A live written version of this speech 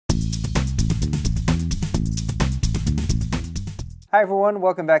Hi everyone,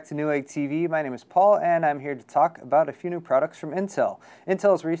 welcome back to Newegg TV. My name is Paul and I'm here to talk about a few new products from Intel.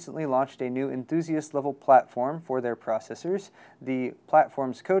 Intel has recently launched a new enthusiast level platform for their processors. The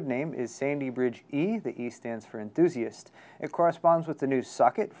platform's code name is Sandy Bridge E. The E stands for enthusiast. It corresponds with the new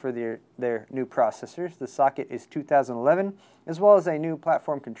socket for their new processors. The socket is 2011, as well as a new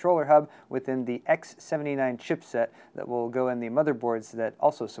platform controller hub within the X79 chipset that will go in the motherboards that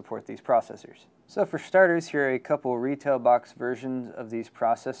also support these processors. So for starters, here are a couple retail box versions of these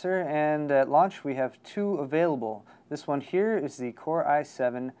processor, and at launch we have two available. This one here is the Core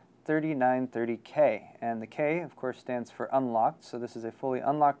i7 3930K, and the K of course stands for unlocked, so this is a fully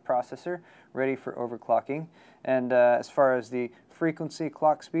unlocked processor ready for overclocking. And as far as the frequency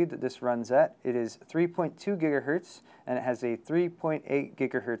clock speed that this runs at, it is 3.2 gigahertz and it has a 3.8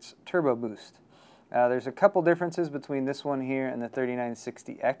 gigahertz turbo boost. There's a couple differences between this one here and the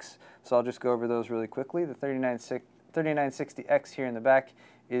 3960X, so I'll just go over those really quickly. The 3960X here in the back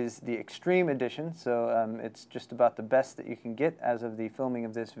is the Extreme Edition, so it's just about the best that you can get as of the filming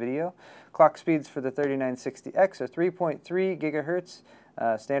of this video. Clock speeds for the 3960X are 3.3 gigahertz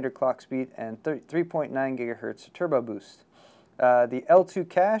standard clock speed and 3.9 gigahertz turbo boost. The L2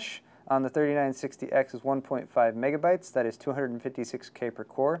 cache on the 3960X is 1.5 megabytes, that is 256K per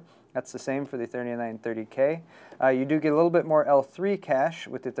core. That's the same for the 3930K. You do get a little bit more L3 cache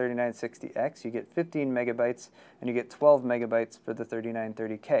with the 3960X. You get 15 megabytes and you get 12 megabytes for the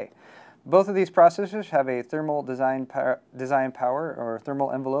 3930K. Both of these processors have a thermal design power or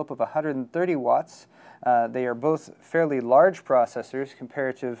thermal envelope of 130 watts. They are both fairly large processors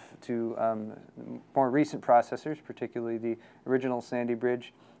comparative to more recent processors, particularly the original Sandy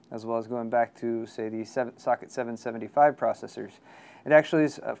Bridge, as well as going back to, say, the Socket 775 processors. It actually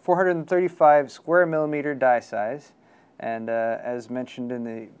is a 435 square millimeter die size, and as mentioned in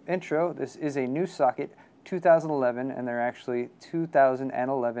the intro, this is a new socket, 2011, and there are actually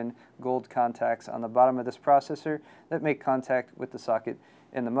 2011 gold contacts on the bottom of this processor that make contact with the socket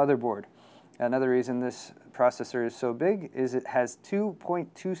in the motherboard. Another reason this processor is so big is it has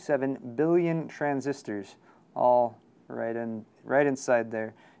 2.27 billion transistors, all right inside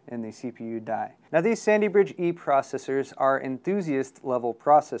there in the CPU die. Now these Sandy Bridge E processors are enthusiast level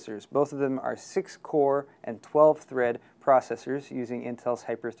processors. Both of them are 6-core and 12-thread processors using Intel's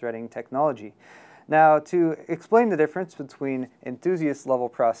hyper-threading technology. Now to explain the difference between enthusiast level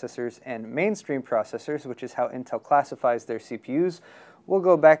processors and mainstream processors, which is how Intel classifies their CPUs, we'll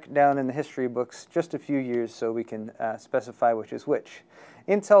go back down in the history books just a few years so we can specify which is which.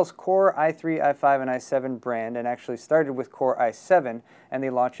 Intel's Core i3, i5, and i7 brand, and actually started with Core i7 and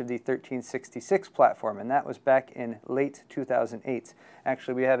the launch of the 1366 platform, and that was back in late 2008.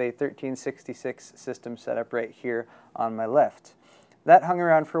 Actually, we have a 1366 system set up right here on my left. That hung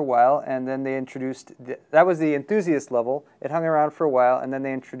around for a while, and then they introduced, that was the enthusiast level. It hung around for a while, and then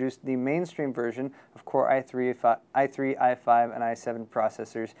they introduced the mainstream version of Core i3, i5, and i7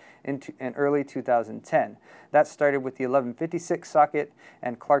 processors in early 2010. That started with the 1156 socket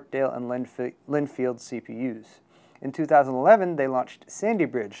and Clarkdale and Linfield CPUs. In 2011, they launched Sandy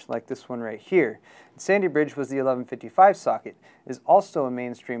Bridge, like this one right here. Sandy Bridge was the 1155 socket. It is also a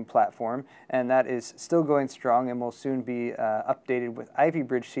mainstream platform, and that is still going strong and will soon be updated with Ivy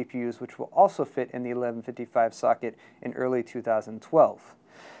Bridge CPUs, which will also fit in the 1155 socket in early 2012.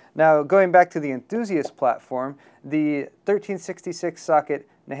 Now, going back to the enthusiast platform, the 1366 socket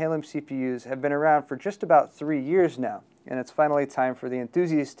Nehalem CPUs have been around for just about 3 years now, and it's finally time for the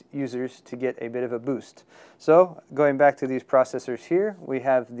enthusiast users to get a bit of a boost. So, going back to these processors here, we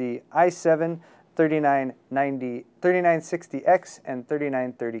have the i7 3960X and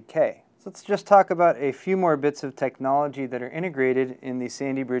 3930K. So let's just talk about a few more bits of technology that are integrated in the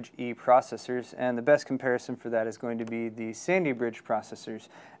Sandy Bridge E processors, and the best comparison for that is going to be the Sandy Bridge processors.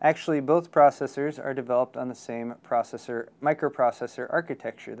 Actually, both processors are developed on the same microprocessor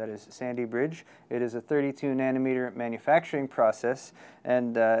architecture, that is Sandy Bridge. It is a 32 nanometer manufacturing process,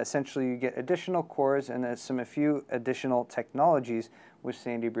 and essentially you get additional cores and a few additional technologies with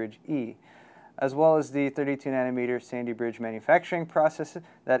Sandy Bridge E, as well as the 32 nanometer Sandy Bridge manufacturing process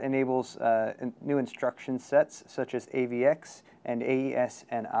that enables new instruction sets such as AVX and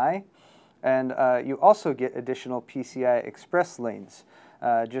AES-NI. And you also get additional PCI Express lanes.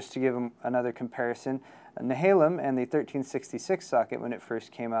 Just to give them another comparison, Nehalem and the 1366 socket, when it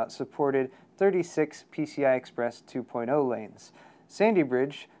first came out, supported 36 PCI Express 2.0 lanes. Sandy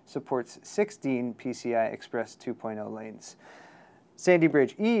Bridge supports 16 PCI Express 2.0 lanes. Sandy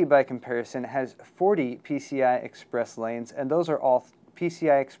Bridge E, by comparison, has 40 PCI Express lanes, and those are all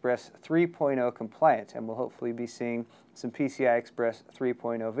PCI Express 3.0 compliant, and we'll hopefully be seeing some PCI Express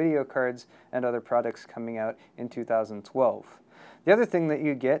 3.0 video cards, and other products coming out in 2012. The other thing that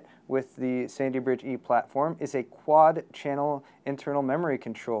you get with the Sandy Bridge E platform is a quad-channel internal memory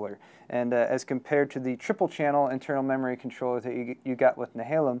controller. And as compared to the triple-channel internal memory controller that you got with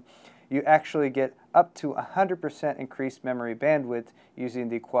Nehalem, you actually get up to 100% increased memory bandwidth using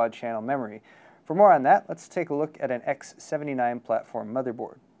the quad-channel memory. For more on that, let's take a look at an X79 platform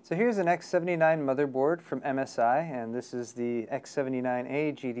motherboard. So here's an X79 motherboard from MSI, and this is the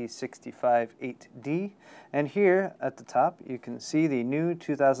X79A GD658D. And here at the top, you can see the new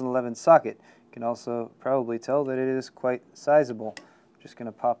 2011 socket. You can also probably tell that it is quite sizable. Just going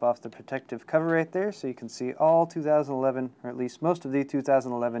to pop off the protective cover right there so you can see all 2011, or at least most of the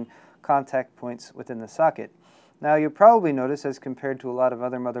 2011 contact points within the socket. Now you'll probably notice, as compared to a lot of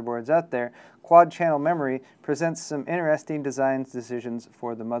other motherboards out there, quad-channel memory presents some interesting design decisions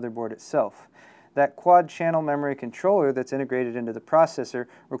for the motherboard itself. That quad-channel memory controller that's integrated into the processor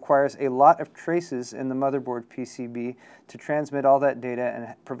requires a lot of traces in the motherboard PCB to transmit all that data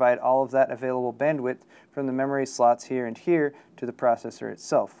and provide all of that available bandwidth from the memory slots here and here to the processor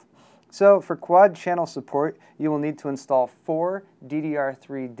itself. So for quad-channel support, you will need to install 4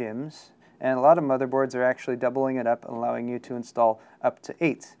 DDR3 DIMMs, and a lot of motherboards are actually doubling it up and allowing you to install up to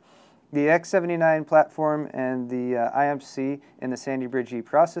 8. The X79 platform and the IMC in the Sandy Bridge E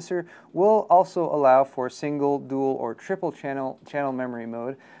processor will also allow for single, dual, or triple channel memory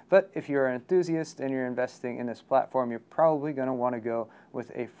mode, but if you're an enthusiast and you're investing in this platform, you're probably going to want to go with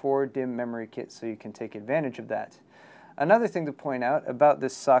a 4 DIMM memory kit so you can take advantage of that. Another thing to point out about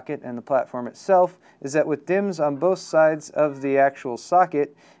this socket and the platform itself is that with DIMMs on both sides of the actual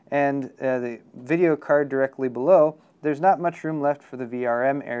socket and the video card directly below, there's not much room left for the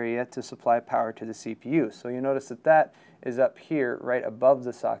VRM area to supply power to the CPU. So you notice that that is up here right above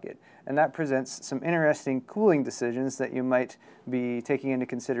the socket. And that presents some interesting cooling decisions that you might be taking into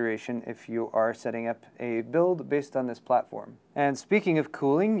consideration if you are setting up a build based on this platform. And speaking of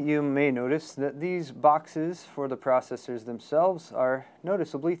cooling, you may notice that these boxes for the processors themselves are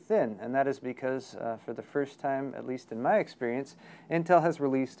noticeably thin, and that is because for the first time, at least in my experience, Intel has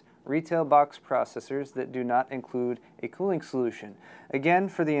released retail box processors that do not include a cooling solution. Again,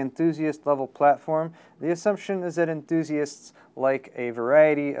 for the enthusiast level platform, the assumption is that enthusiasts like a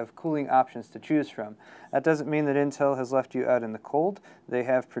variety of cooling options to choose from. That doesn't mean that Intel has left you out in the cold. They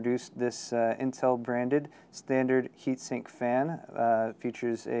have produced this Intel branded standard heatsink fan.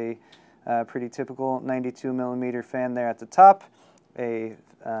 Features a pretty typical 92mm fan there at the top, a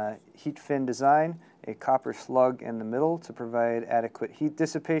heat fin design, a copper slug in the middle to provide adequate heat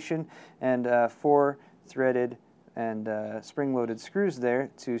dissipation, and 4 threaded and spring-loaded screws there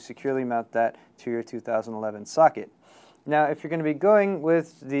to securely mount that to your 2011 socket. Now, if you're going to be going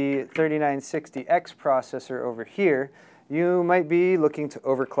with the 3960X processor over here, you might be looking to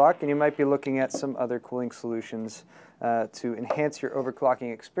overclock, and you might be looking at some other cooling solutions to enhance your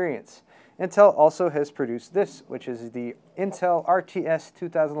overclocking experience. Intel also has produced this, which is the Intel RTS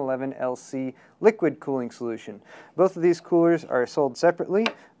 2011 LC liquid cooling solution. Both of these coolers are sold separately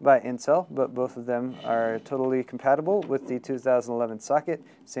by Intel, but both of them are totally compatible with the 2011 socket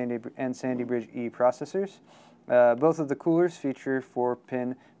and Sandy Bridge E processors. Both of the coolers feature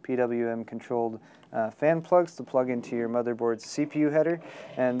 4-pin PWM-controlled fan plugs to plug into your motherboard's CPU header,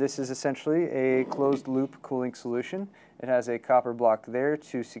 and this is essentially a closed-loop cooling solution. It has a copper block there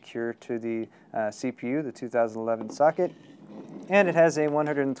to secure to the CPU, the 2011 socket, and it has a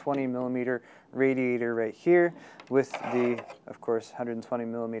 120mm radiator right here with the, of course,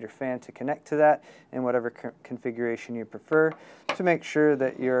 120mm fan to connect to that in whatever configuration you prefer to make sure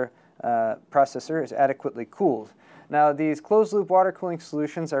that your processor is adequately cooled. Now, these closed-loop water cooling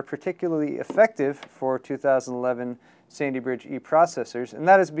solutions are particularly effective for 2011 Sandy Bridge E processors, and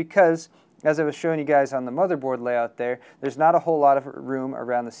that is because, as I was showing you guys on the motherboard layout there, there's not a whole lot of room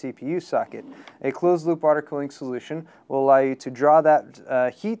around the CPU socket. A closed-loop water cooling solution will allow you to draw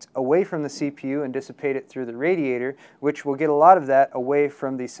that heat away from the CPU and dissipate it through the radiator, which will get a lot of that away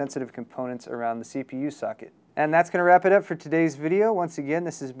from the sensitive components around the CPU socket. And that's going to wrap it up for today's video. Once again,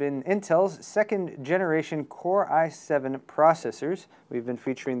 this has been Intel's 2nd generation Core i7 processors. We've been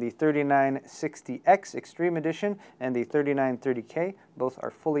featuring the 3960X Extreme Edition and the 3930K. Both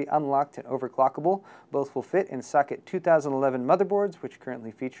are fully unlocked and overclockable. Both will fit in socket 2011 motherboards, which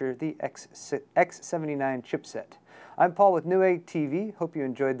currently feature the X79 chipset. I'm Paul with Newegg TV. Hope you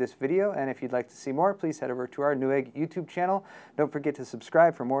enjoyed this video, and if you'd like to see more, please head over to our Newegg YouTube channel. Don't forget to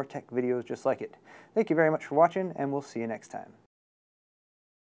subscribe for more tech videos just like it. Thank you very much for watching, and we'll see you next time.